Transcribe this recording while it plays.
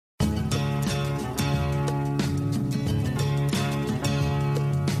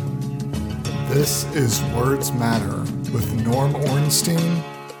This is Words Matter with Norm Ornstein.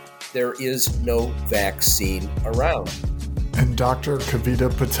 There is no vaccine around. And Dr.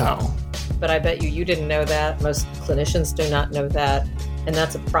 Kavita Patel. But I bet you didn't know that. Most clinicians do not know that, and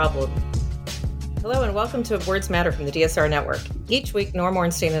that's a problem. Hello and welcome to Words Matter from the DSR Network. Each week, Norm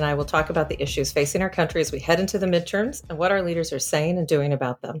Ornstein and I will talk about the issues facing our country as we head into the midterms and what our leaders are saying and doing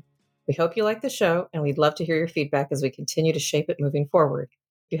about them. We hope you like the show, and we'd love to hear your feedback as we continue to shape it moving forward.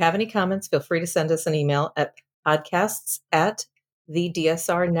 If you have any comments, feel free to send us an email at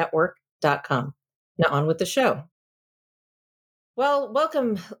podcasts@thedsrnetwork.com. Now on with the show. Well,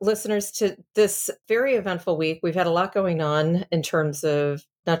 welcome, listeners, to this very eventful week. We've had a lot going on in terms of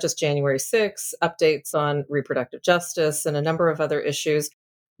not just January 6th, updates on reproductive justice, and a number of other issues,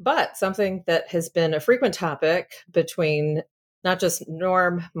 but something that has been a frequent topic between not just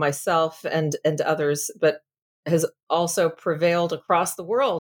Norm, myself, and others, but has also prevailed across the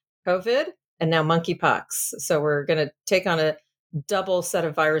world, COVID and now monkeypox. So we're going to take on a double set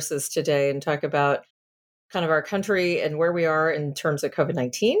of viruses today and talk about kind of our country and where we are in terms of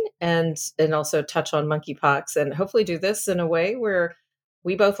COVID-19 and also touch on monkeypox and hopefully do this in a way where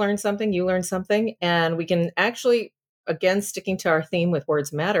we both learn something, you learn something, and we can actually, again, sticking to our theme with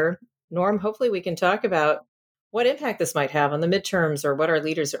Words Matter, Norm, hopefully we can talk about what impact this might have on the midterms or what our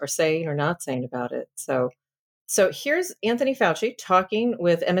leaders are saying or not saying about it. So here's Anthony Fauci talking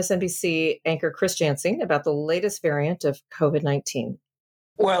with MSNBC anchor Chris Jansing about the latest variant of COVID-19.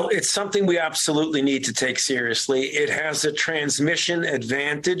 Well, it's something we absolutely need to take seriously. It has a transmission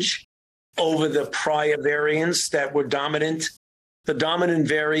advantage over the prior variants that were dominant. The dominant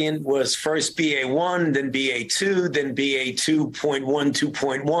variant was first BA1, then BA2, then BA2.1,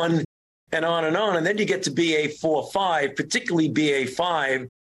 2.1, and on. And then you get to BA4-5, particularly BA5,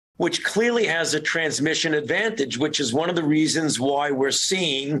 which clearly has a transmission advantage, which is one of the reasons why we're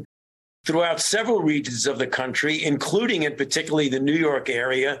seeing throughout several regions of the country, including in particularly the New York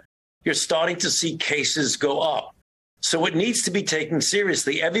area, you're starting to see cases go up. So it needs to be taken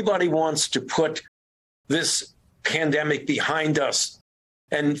seriously. Everybody wants to put this pandemic behind us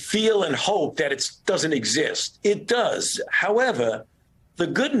and feel and hope that it doesn't exist. It does. However, the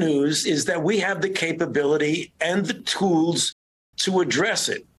good news is that we have the capability and the tools to address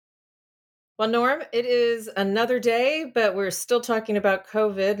it. Well, Norm, it is another day, but we're still talking about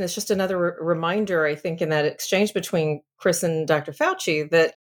COVID. And it's just another reminder, I think, in that exchange between Chris and Dr. Fauci,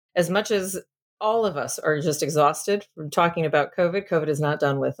 that as much as all of us are just exhausted from talking about COVID, COVID is not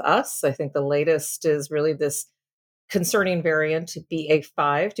done with us. I think the latest is really this concerning variant,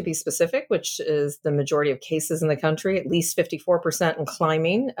 BA5 to be specific, which is the majority of cases in the country. At least 54% and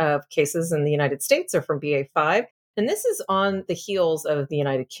climbing of cases in the United States are from BA5. And this is on the heels of the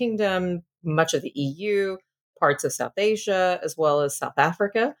United Kingdom, much of the EU, parts of South Asia, as well as South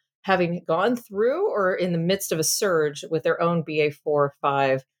Africa, having gone through or in the midst of a surge with their own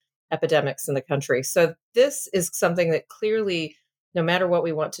BA4-5 epidemics in the country. So this is something that clearly, no matter what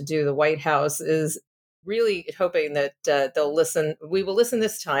we want to do, the White House is really hoping that they'll listen. We will listen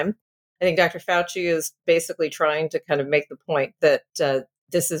this time. I think Dr. Fauci is basically trying to kind of make the point that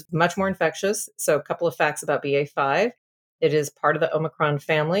this is much more infectious. So a couple of facts about BA5. It is part of the Omicron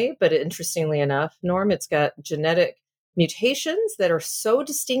family, but interestingly enough, Norm, it's got genetic mutations that are so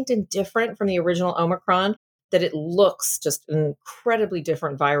distinct and different from the original Omicron that it looks just an incredibly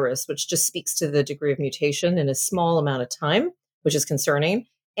different virus, which just speaks to the degree of mutation in a small amount of time, which is concerning.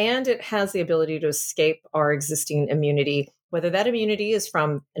 And it has the ability to escape our existing immunity, whether that immunity is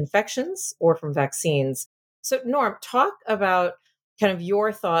from infections or from vaccines. So, Norm, talk about kind of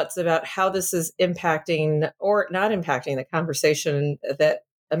your thoughts about how this is impacting or not impacting the conversation that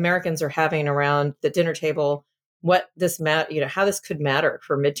Americans are having around the dinner table, what this how this could matter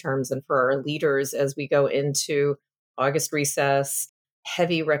for midterms and for our leaders as we go into August recess,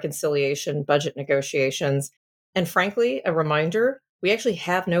 heavy reconciliation, budget negotiations. And frankly, a reminder, we actually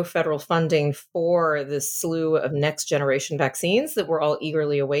have no federal funding for this slew of next generation vaccines that we're all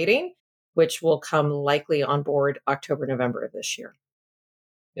eagerly awaiting, which will come likely on board October, November of this year.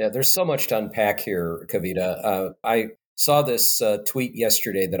 Yeah, there's so much to unpack here, Kavita. I saw this tweet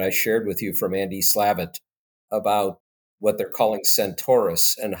yesterday that I shared with you from Andy Slavitt about what they're calling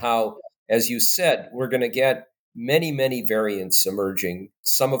Centaurus and how, as you said, we're going to get many, many variants emerging,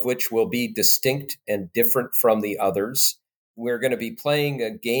 some of which will be distinct and different from the others. We're going to be playing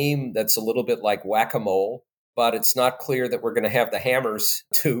a game that's a little bit like whack-a-mole, but it's not clear that we're going to have the hammers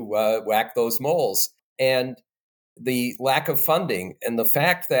to whack those moles. And the lack of funding and the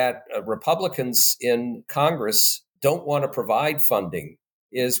fact that Republicans in Congress don't want to provide funding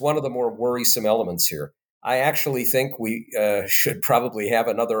is one of the more worrisome elements here. I actually think we should probably have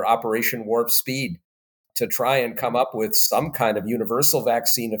another Operation Warp Speed to try and come up with some kind of universal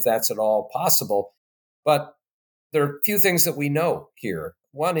vaccine if that's at all possible. But there are a few things that we know here.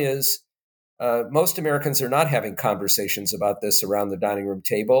 One is most Americans are not having conversations about this around the dining room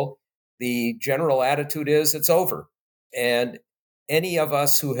table. The general attitude is it's over. And any of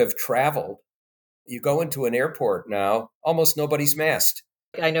us who have traveled, you go into an airport now, almost nobody's masked.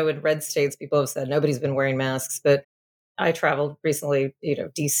 I know in red states, people have said nobody's been wearing masks, but I traveled recently,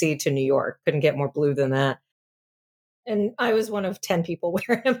 DC to New York, couldn't get more blue than that. And I was one of 10 people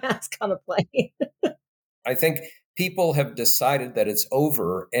wearing a mask on a plane. I think people have decided that it's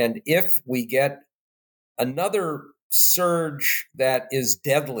over. And if we get another surge that is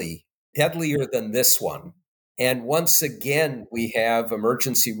deadlier than this one, and once again, we have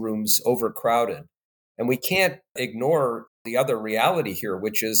emergency rooms overcrowded, and we can't ignore the other reality here,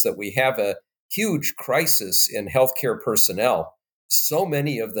 which is that we have a huge crisis in healthcare personnel. So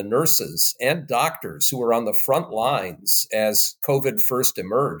many of the nurses and doctors who were on the front lines as COVID first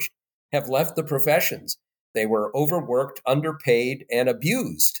emerged have left the professions. They were overworked, underpaid, and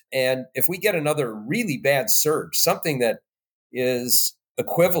abused. And if we get another really bad surge, something that is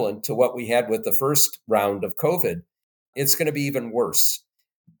equivalent to what we had with the first round of COVID, it's going to be even worse.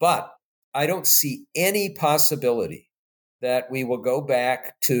 But I don't see any possibility that we will go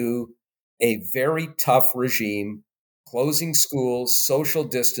back to a very tough regime, closing schools, social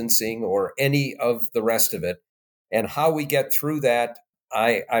distancing, or any of the rest of it. And how we get through that,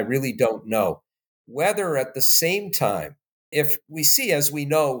 I really don't know. Whether at the same time, if we see, as we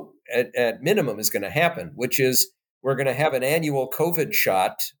know, at minimum is going to happen, which is we're going to have an annual COVID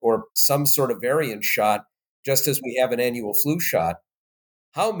shot or some sort of variant shot, just as we have an annual flu shot,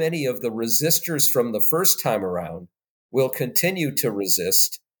 how many of the resistors from the first time around will continue to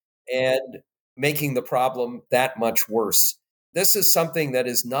resist and making the problem that much worse? This is something that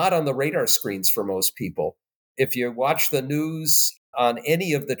is not on the radar screens for most people. If you watch the news on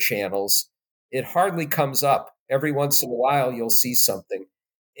any of the channels, it hardly comes up. Every once in a while, you'll see something.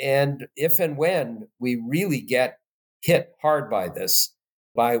 And if and when we really get hit hard by this,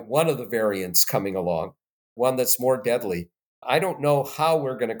 by one of the variants coming along, one that's more deadly, I don't know how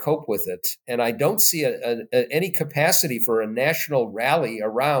we're going to cope with it. And I don't see any capacity for a national rally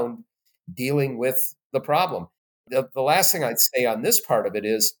around dealing with the problem. The last thing I'd say on this part of it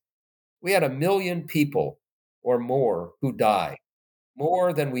is we had 1 million people or more who die,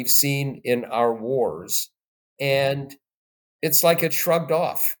 more than we've seen in our wars. And it's like it's shrugged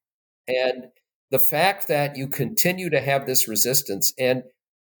off. And the fact that you continue to have this resistance, and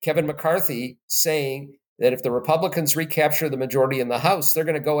Kevin McCarthy saying that if the Republicans recapture the majority in the House, they're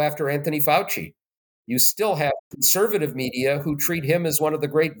going to go after Anthony Fauci. You still have conservative media who treat him as one of the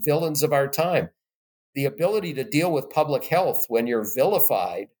great villains of our time. The ability to deal with public health when you're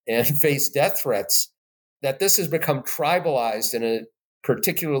vilified and face death threats, that this has become tribalized in a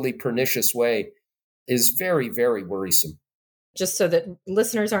particularly pernicious way, is very, very worrisome. Just so that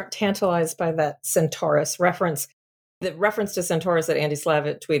listeners aren't tantalized by that Centaurus reference. The reference to Centaurus that Andy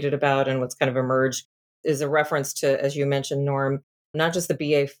Slavitt tweeted about and what's kind of emerged is a reference to, as you mentioned, Norm, not just the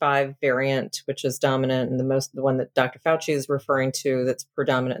BA.5 variant, which is dominant and the one that Dr. Fauci is referring to that's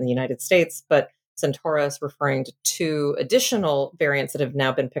predominant in the United States, but Centaurus referring to 2 additional variants that have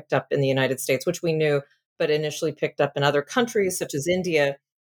now been picked up in the United States, which we knew, but initially picked up in other countries such as India,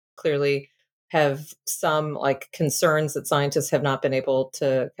 clearly have some concerns that scientists have not been able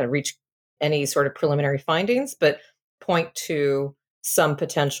to kind of reach any sort of preliminary findings, but point to some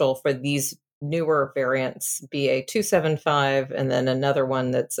potential for these newer variants, BA.275, and then another one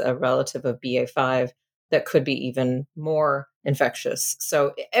that's a relative of BA.5 that could be even more infectious.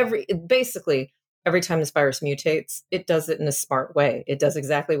 So basically, every time this virus mutates, it does it in a smart way. It does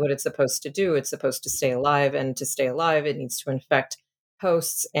exactly what it's supposed to do. It's supposed to stay alive, and to stay alive, it needs to infect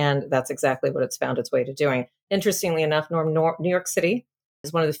hosts, and that's exactly what it's found its way to doing. Interestingly enough, Norm, New York City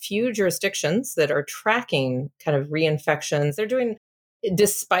is one of the few jurisdictions that are tracking kind of reinfections. They're doing,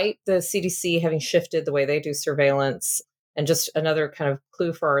 despite the CDC having shifted the way they do surveillance. And just another kind of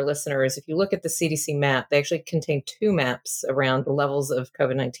clue for our listeners, if you look at the CDC map, they actually contain 2 maps around the levels of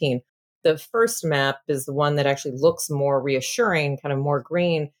COVID-19. The first map is the one that actually looks more reassuring, kind of more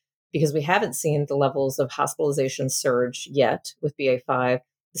green, because we haven't seen the levels of hospitalization surge yet with BA.5.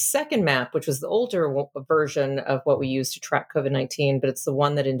 The second map, which was the older version of what we use to track COVID-19, but it's the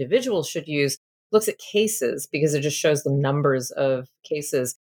one that individuals should use, looks at cases because it just shows the numbers of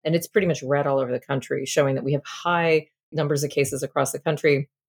cases. And it's pretty much red all over the country, showing that we have high numbers of cases across the country,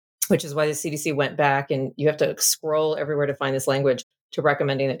 which is why the CDC went back, and you have to scroll everywhere to find this language, to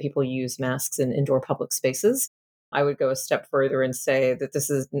recommending that people use masks in indoor public spaces. I would go a step further and say that this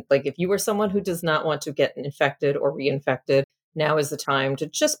is like, if you are someone who does not want to get infected or reinfected, now is the time to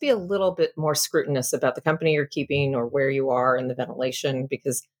just be a little bit more scrutinous about the company you're keeping or where you are in the ventilation,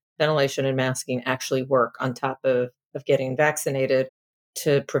 because ventilation and masking actually work on top of getting vaccinated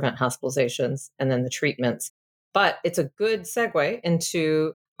to prevent hospitalizations and then the treatments. But it's a good segue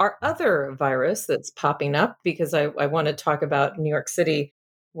into our other virus that's popping up, because I want to talk about New York City,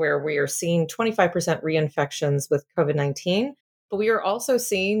 where we are seeing 25% reinfections with COVID-19. But we are also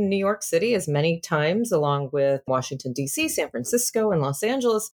seeing New York City, as many times, along with Washington, D.C., San Francisco, and Los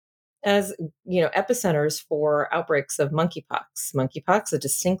Angeles, as epicenters for outbreaks of monkeypox. Monkeypox, a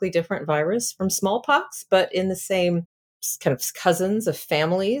distinctly different virus from smallpox, but in the same kind of cousins of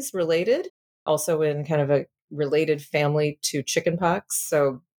families related, also in kind of a related family to chickenpox.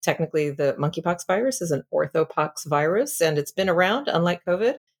 So technically, the monkeypox virus is an orthopox virus, and it's been around, unlike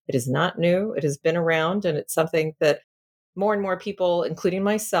COVID. It is not new. It has been around, and it's something that more and more people, including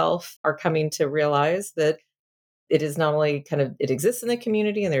myself, are coming to realize that it is not only it exists in the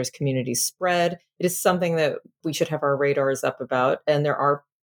community and there's community spread. It is something that we should have our radars up about. And there are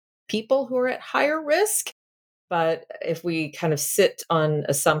people who are at higher risk. But if we kind of sit on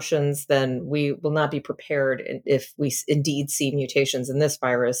assumptions, then we will not be prepared if we indeed see mutations in this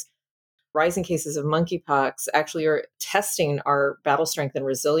virus. Rising cases of monkeypox actually are testing our battle strength and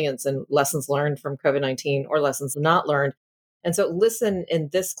resilience and lessons learned from COVID-19 or lessons not learned. And so listen in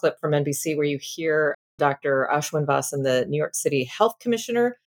this clip from NBC where you hear Dr. Ashwin Vasan, the New York City Health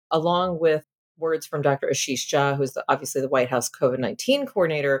Commissioner, along with words from Dr. Ashish Jha, who's obviously the White House COVID-19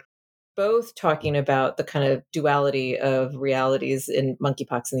 coordinator, both talking about the kind of duality of realities in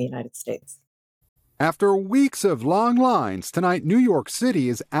monkeypox in the United States. After weeks of long lines, tonight New York City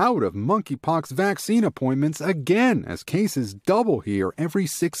is out of monkeypox vaccine appointments again as cases double here every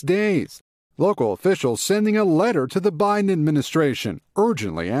 6 days. Local officials sending a letter to the Biden administration,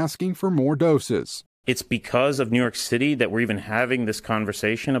 urgently asking for more doses. It's because of New York City that we're even having this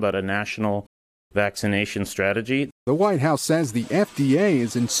conversation about a national vaccination strategy. The White House says the FDA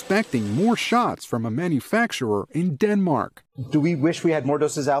is inspecting more shots from a manufacturer in Denmark. Do we wish we had more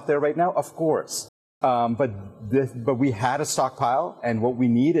doses out there right now? Of course. But we had a stockpile, and what we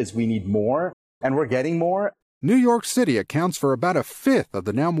need more, and we're getting more. New York City accounts for about a fifth of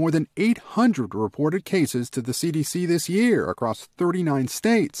the now more than 800 reported cases to the CDC this year across 39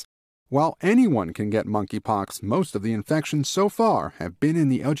 states. While anyone can get monkeypox, most of the infections so far have been in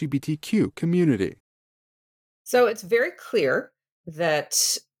the LGBTQ community. So it's very clear that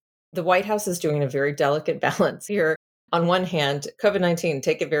the White House is doing a very delicate balance here. On one hand, COVID-19,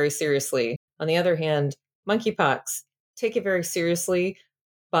 take it very seriously. On the other hand, monkeypox, take it very seriously,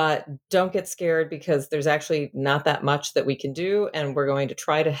 but don't get scared because there's actually not that much that we can do, and we're going to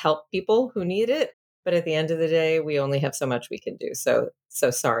try to help people who need it. But at the end of the day, we only have so much we can do. So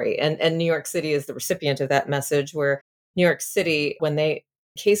sorry. And New York City is the recipient of that message, where New York City, when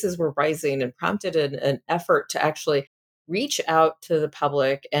cases were rising and prompted an effort to actually reach out to the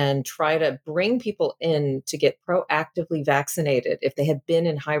public and try to bring people in to get proactively vaccinated if they had been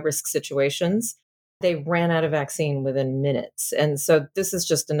in high-risk situations, they ran out of vaccine within minutes. And so this is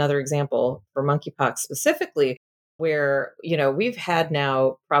just another example for monkeypox specifically, where, we've had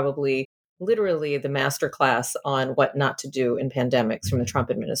now probably literally the masterclass on what not to do in pandemics from the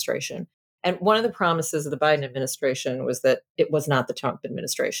Trump administration. And one of the promises of the Biden administration was that it was not the Trump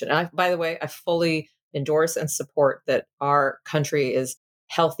administration. And by the way, I fully endorse and support that our country is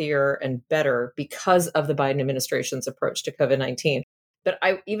healthier and better because of the Biden administration's approach to COVID-19. But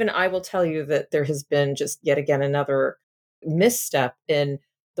I will tell you that there has been just yet again another misstep in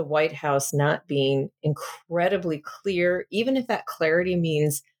the White House not being incredibly clear, even if that clarity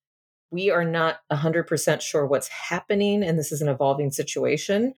means we are not 100% sure what's happening, and this is an evolving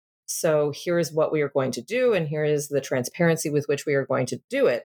situation. So here is what we are going to do, and here is the transparency with which we are going to do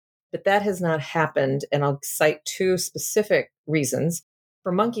it. But that has not happened, and I'll cite two specific reasons.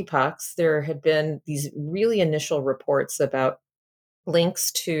 For monkeypox, there had been these really initial reports about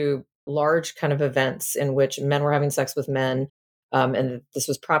links to large kind of events in which men were having sex with men. And this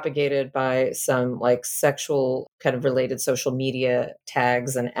was propagated by some sexual kind of related social media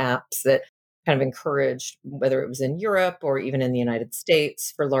tags and apps that kind of encouraged, whether it was in Europe or even in the United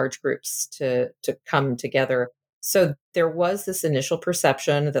States, for large groups to come together. So there was this initial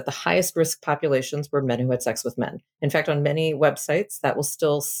perception that the highest risk populations were men who had sex with men. In fact, on many websites,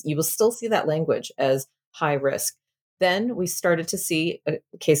 you will still see that language as high risk. Then we started to see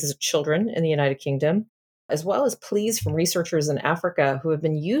cases of children in the United Kingdom, as well as pleas from researchers in Africa who have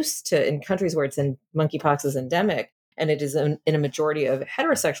been used to, in countries where monkeypox is endemic, and it is in a majority of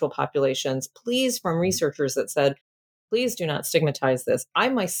heterosexual populations, please, from researchers that said, please do not stigmatize this. I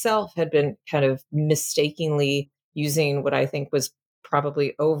myself had been kind of mistakenly using what I think was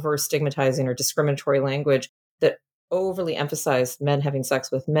probably over stigmatizing or discriminatory language that overly emphasized men having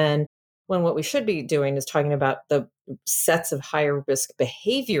sex with men, when what we should be doing is talking about the sets of higher risk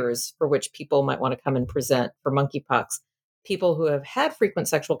behaviors for which people might want to come and present for monkeypox. People who have had frequent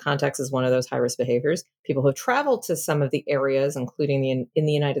sexual contacts is one of those high risk behaviors. People who have traveled to some of the areas, including in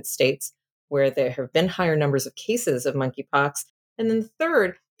the United States, where there have been higher numbers of cases of monkeypox. And then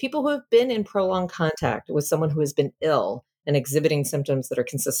third, people who have been in prolonged contact with someone who has been ill and exhibiting symptoms that are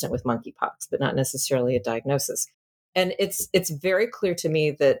consistent with monkeypox, but not necessarily a diagnosis. And it's very clear to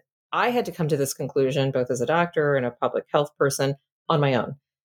me that I had to come to this conclusion, both as a doctor and a public health person, on my own.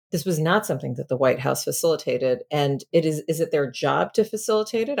 This was not something that the White House facilitated. And is it their job to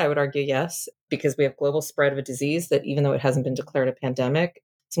facilitate it? I would argue yes, because we have global spread of a disease that, even though it hasn't been declared a pandemic,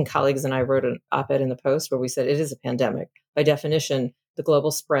 some colleagues and I wrote an op-ed in the Post where we said it is a pandemic. By definition, the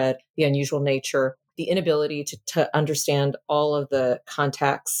global spread, the unusual nature, the inability to understand all of the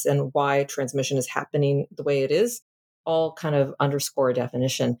contacts and why transmission is happening the way it is, all kind of underscore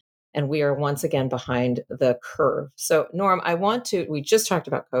definition. And we are once again behind the curve. So, Norm, we just talked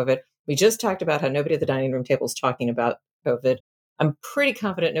about COVID. We just talked about how nobody at the dining room table is talking about COVID. I'm pretty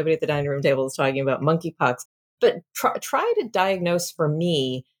confident nobody at the dining room table is talking about monkeypox. But try to diagnose for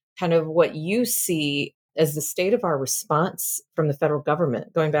me kind of what you see as the state of our response from the federal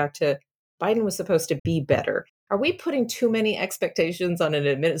government, going back to Biden was supposed to be better. Are we putting too many expectations on an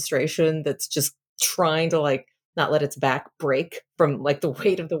administration that's just trying to not let its back break from the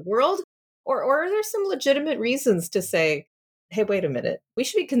weight of the world? Or are there some legitimate reasons to say, hey, wait a minute, we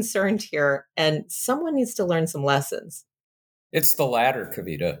should be concerned here and someone needs to learn some lessons? It's the latter,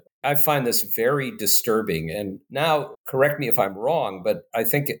 Kavita. I find this very disturbing. And now, correct me if I'm wrong, but I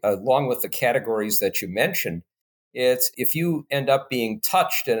think along with the categories that you mentioned, it's if you end up being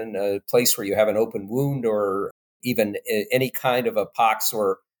touched in a place where you have an open wound or even any kind of a pox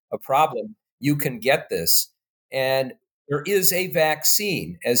or a problem, you can get this. And there is a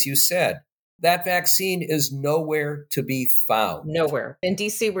vaccine, as you said. That vaccine is nowhere to be found. Nowhere. In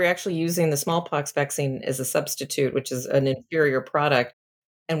DC, we're actually using the smallpox vaccine as a substitute, which is an inferior product.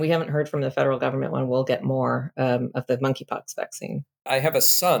 And we haven't heard from the federal government when we'll get more of the monkeypox vaccine. I have a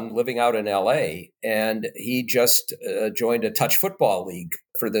son living out in LA, and he just joined a touch football league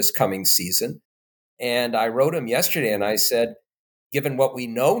for this coming season. And I wrote him yesterday and I said, given what we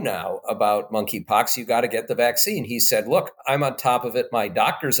know now about monkeypox, you got to get the vaccine. He said, look, I'm on top of it. My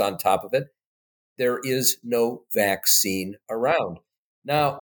doctor's on top of it. There is no vaccine around.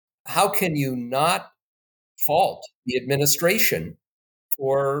 Now, how can you not fault the administration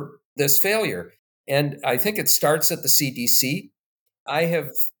for this failure? And I think it starts at the CDC. I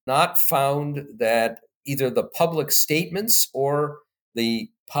have not found that either the public statements or the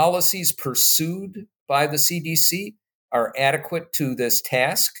policies pursued by the CDC are adequate to this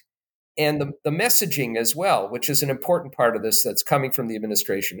task. And the messaging as well, which is an important part of this that's coming from the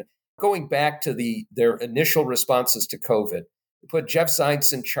administration. Going back to their initial responses to COVID, you put Jeff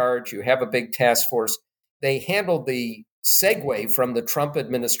Zients in charge, you have a big task force. They handled the segue from the Trump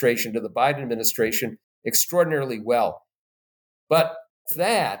administration to the Biden administration extraordinarily well. But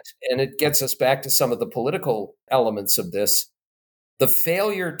that, and it gets us back to some of the political elements of this, the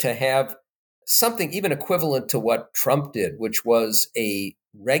failure to have something even equivalent to what Trump did, which was a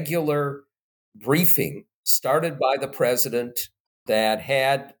regular briefing started by the president that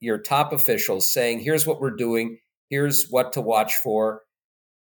had your top officials saying, here's what we're doing, here's what to watch for.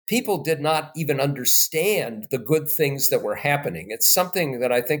 People did not even understand the good things that were happening. It's something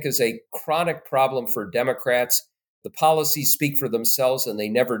that I think is a chronic problem for Democrats. The policies speak for themselves and they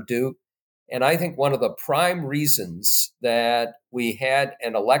never do. And I think one of the prime reasons that we had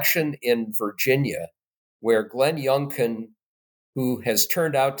an election in Virginia where Glenn Youngkin, who has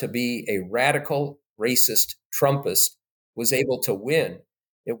turned out to be a radical racist Trumpist, was able to win,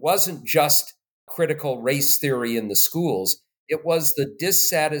 it wasn't just critical race theory in the schools. It was the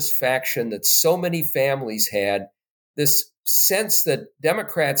dissatisfaction that so many families had, this sense that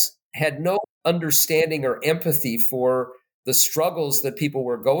Democrats had no understanding or empathy for the struggles that people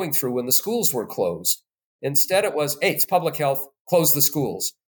were going through when the schools were closed. Instead, it was, hey, it's public health, close the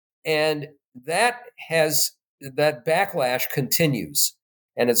schools. And that backlash continues.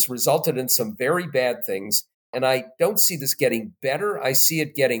 And it's resulted in some very bad things. And I don't see this getting better. I see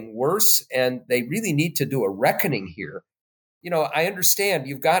it getting worse. And they really need to do a reckoning here. You know, I understand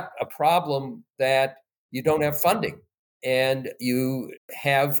you've got a problem that you don't have funding and you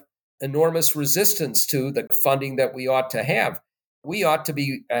have enormous resistance to the funding that we ought to have. We ought to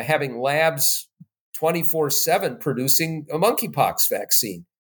be having labs 24/7 producing a monkeypox vaccine.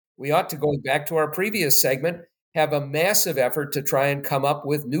 We ought to, going back to our previous segment, have a massive effort to try and come up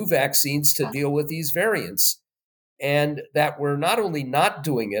with new vaccines to deal with these variants. And that we're not only not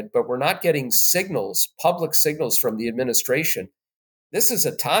doing it, but we're not getting signals, public signals from the administration. This is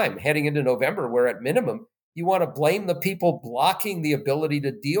a time heading into November where at minimum, you want to blame the people blocking the ability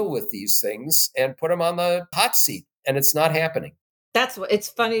to deal with these things and put them on the hot seat. And it's not happening. It's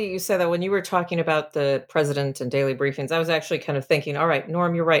funny you say that. When you were talking about the president and daily briefings, I was actually kind of thinking, all right,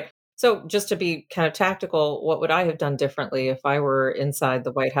 Norm, you're right. So just to be kind of tactical, what would I have done differently if I were inside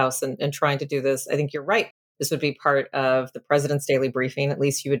the White House and trying to do this? I think you're right. This would be part of the president's daily briefing. At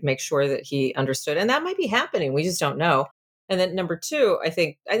least you would make sure that he understood. And that might be happening. We just don't know. And then number two, I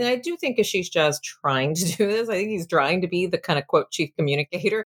do think Ashish Jha is trying to do this. I think he's trying to be the kind of quote chief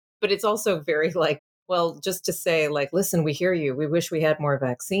communicator, but it's also very like, well, just to say like, listen, we hear you. We wish we had more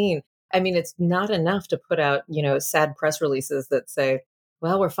vaccine. I mean, it's not enough to put out, sad press releases that say,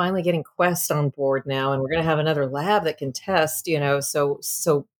 well, we're finally getting Quest on board now, and we're going to have another lab that can test,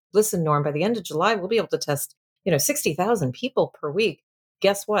 so listen, Norm, by the end of July, we'll be able to test, 60,000 people per week.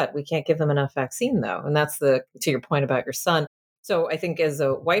 Guess what? We can't give them enough vaccine, though. And that's to your point about your son. So I think as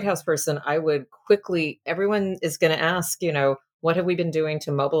a White House person, I would everyone is going to ask, what have we been doing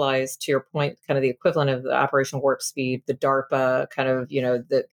to mobilize, to your point, kind of the equivalent of the Operation Warp Speed, the DARPA, kind of,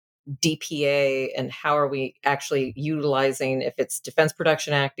 the DPA, and how are we actually utilizing, if it's Defense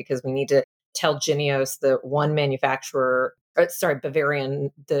Production Act, because we need to tell Bavarian, the one manufacturer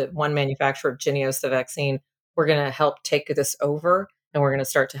of Jynneos, the vaccine, we're going to help take this over and we're going to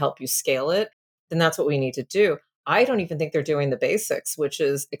start to help you scale it, then that's what we need to do. I don't even think they're doing the basics, which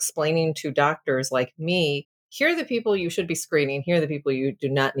is explaining to doctors like me, here are the people you should be screening, here are the people you do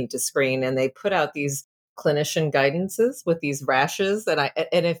not need to screen. And they put out these clinician guidances with these rashes. And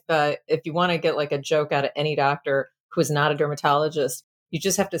if you want to get like a joke out of any doctor who is not a dermatologist, you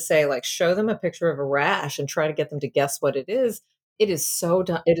just have to say, like, show them a picture of a rash and try to get them to guess what it is. It is so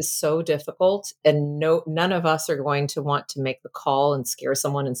difficult, and none of us are going to want to make the call and scare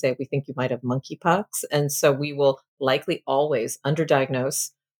someone and say we think you might have monkeypox, and so we will likely always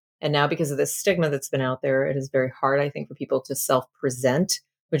underdiagnose. And now, because of this stigma that's been out there, it is very hard, I think, for people to self-present,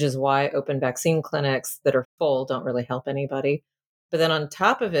 which is why open vaccine clinics that are full don't really help anybody. But then on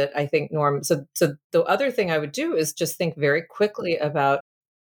top of it, I think, Norm, so the other thing I would do is just think very quickly about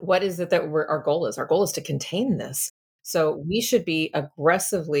what is it that our goal is. Our goal is to contain this. So we should be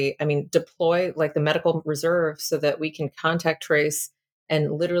aggressively, deploy like the medical reserve so that we can contact trace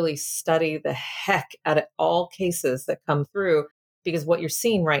and literally study the heck out of all cases that come through. Because what you're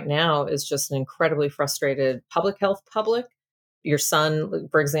seeing right now is just an incredibly frustrated public. Your son,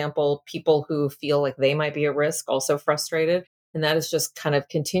 for example, people who feel like they might be at risk, also frustrated. And that is just kind of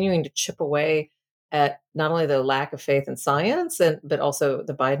continuing to chip away at not only the lack of faith in science, but also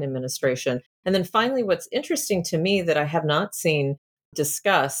the Biden administration. And then finally, what's interesting to me that I have not seen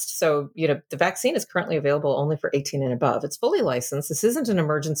discussed. So, the vaccine is currently available only for 18 and above. It's fully licensed. This isn't an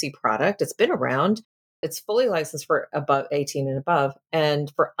emergency product. It's been around. It's fully licensed for above 18 and above.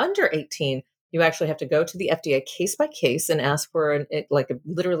 And for under 18, you actually have to go to the FDA case by case and ask for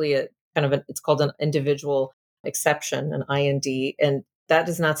it's called an individual exception, an IND. And that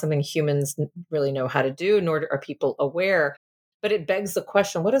is not something humans really know how to do, nor are people aware. But it begs the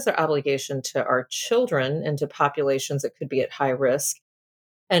question, what is our obligation to our children and to populations that could be at high risk?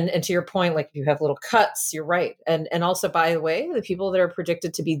 And to your point, like if you have little cuts, you're right. And also, by the way, the people that are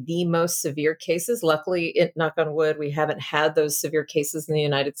predicted to be the most severe cases, luckily, knock on wood, we haven't had those severe cases in the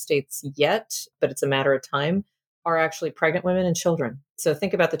United States yet, but it's a matter of time, are actually pregnant women and children. So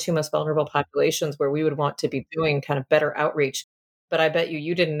think about the two most vulnerable populations where we would want to be doing kind of better outreach. But I bet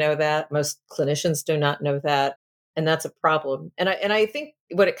you didn't know that. Most clinicians do not know that. And that's a problem. And I think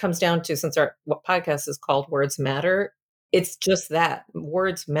what it comes down to, since what podcast is called Words Matter, it's just that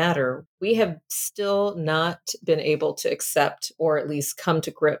words matter. We have still not been able to accept, or at least come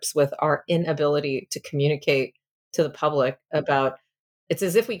to grips with, our inability to communicate to the public about. It's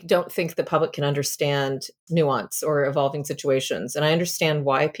as if we don't think the public can understand nuance or evolving situations. And I understand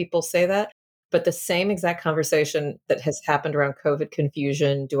why people say that. But the same exact conversation that has happened around COVID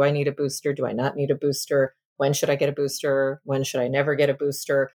confusion, do I need a booster? Do I not need a booster? When should I get a booster? When should I never get a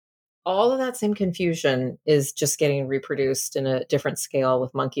booster? All of that same confusion is just getting reproduced in a different scale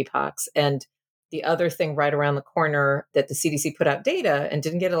with monkeypox. And the other thing right around the corner that the CDC put out data and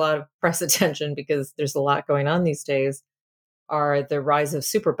didn't get a lot of press attention because there's a lot going on these days are the rise of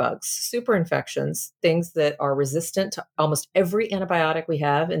superbugs, super infections, things that are resistant to almost every antibiotic we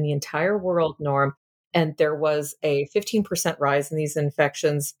have in the entire world, Norm. And there was a 15% rise in these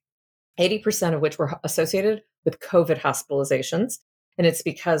infections, 80% of which were associated with COVID hospitalizations. And it's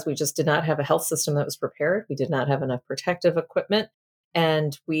because we just did not have a health system that was prepared. We did not have enough protective equipment.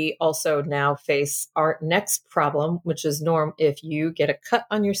 And we also now face our next problem, which is, Norm, if you get a cut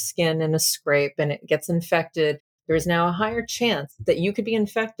on your skin and a scrape and it gets infected, there is now a higher chance that you could be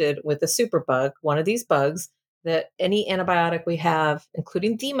infected with a superbug, one of these bugs that any antibiotic we have,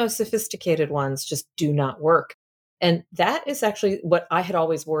 including the most sophisticated ones, just do not work. And that is actually what I had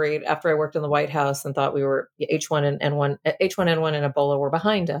always worried after I worked in the White House and thought we were H1N1 and Ebola were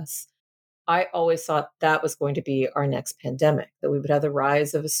behind us. I always thought that was going to be our next pandemic, that we would have the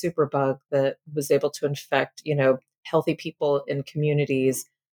rise of a superbug that was able to infect, healthy people in communities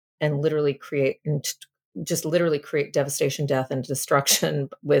and literally create devastation, death, and destruction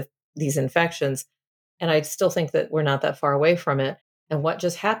with these infections. And I still think that we're not that far away from it. And what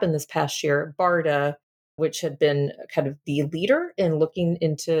just happened this past year, BARDA, which had been kind of the leader in looking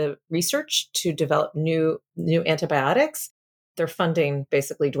into research to develop new antibiotics, their funding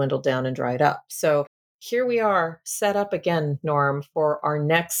basically dwindled down and dried up. So here we are set up again, Norm, for our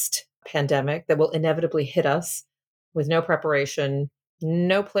next pandemic that will inevitably hit us with no preparation,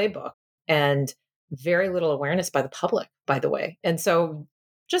 no playbook, and very little awareness by the public, by the way. And so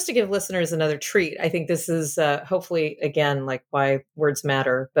just to give listeners another treat, I think this is hopefully, again, like why words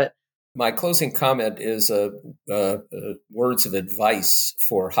matter. But my closing comment is words of advice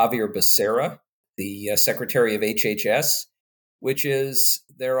for Javier Becerra, the Secretary of HHS, which is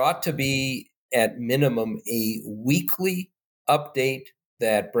there ought to be at minimum a weekly update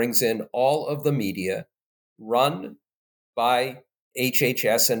that brings in all of the media run by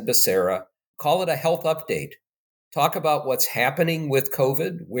HHS and Becerra. Call it a health update. Talk about what's happening with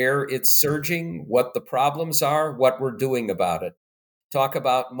COVID, where it's surging, what the problems are, what we're doing about it. Talk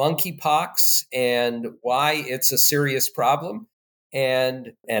about monkeypox and why it's a serious problem.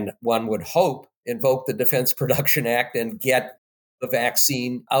 And one would hope invoke the Defense Production Act and get the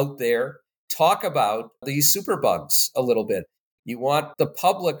vaccine out there. Talk about these superbugs a little bit. You want the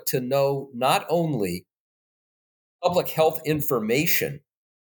public to know not only public health information,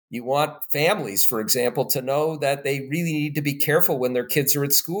 you want families, for example, to know that they really need to be careful when their kids are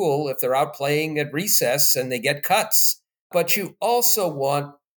at school if they're out playing at recess and they get cuts. But you also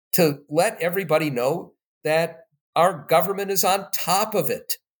want to let everybody know that our government is on top of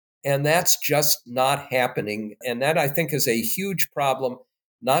it. And that's just not happening. And that, I think, is a huge problem,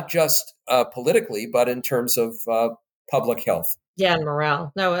 not just politically, but in terms of public health. Yeah, and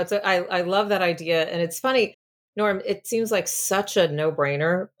morale. No, I love that idea. And it's funny, Norm, it seems like such a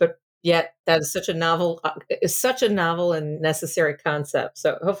no-brainer, but yet that is such a novel and necessary concept.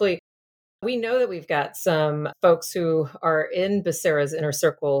 So hopefully we know that we've got some folks who are in Becerra's inner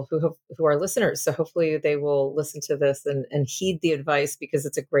circle who are listeners. So hopefully they will listen to this and heed the advice, because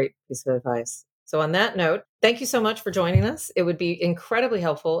it's a great piece of advice. So on that note, thank you so much for joining us. It would be incredibly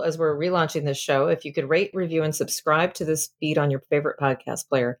helpful as we're relaunching this show if you could rate, review, and subscribe to this feed on your favorite podcast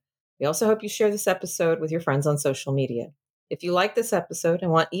player. We also hope you share this episode with your friends on social media. If you like this episode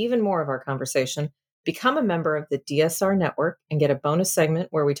and want even more of our conversation, become a member of the DSR Network and get a bonus segment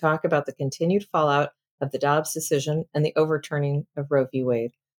where we talk about the continued fallout of the Dobbs decision and the overturning of Roe v.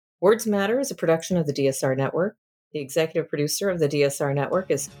 Wade. Words Matter is a production of the DSR Network. The executive producer of the DSR Network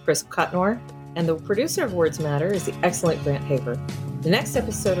is Chris Cotnor, and the producer of Words Matter is the excellent Grant Haber. The next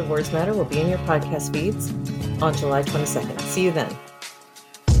episode of Words Matter will be in your podcast feeds on July 22nd. See you then.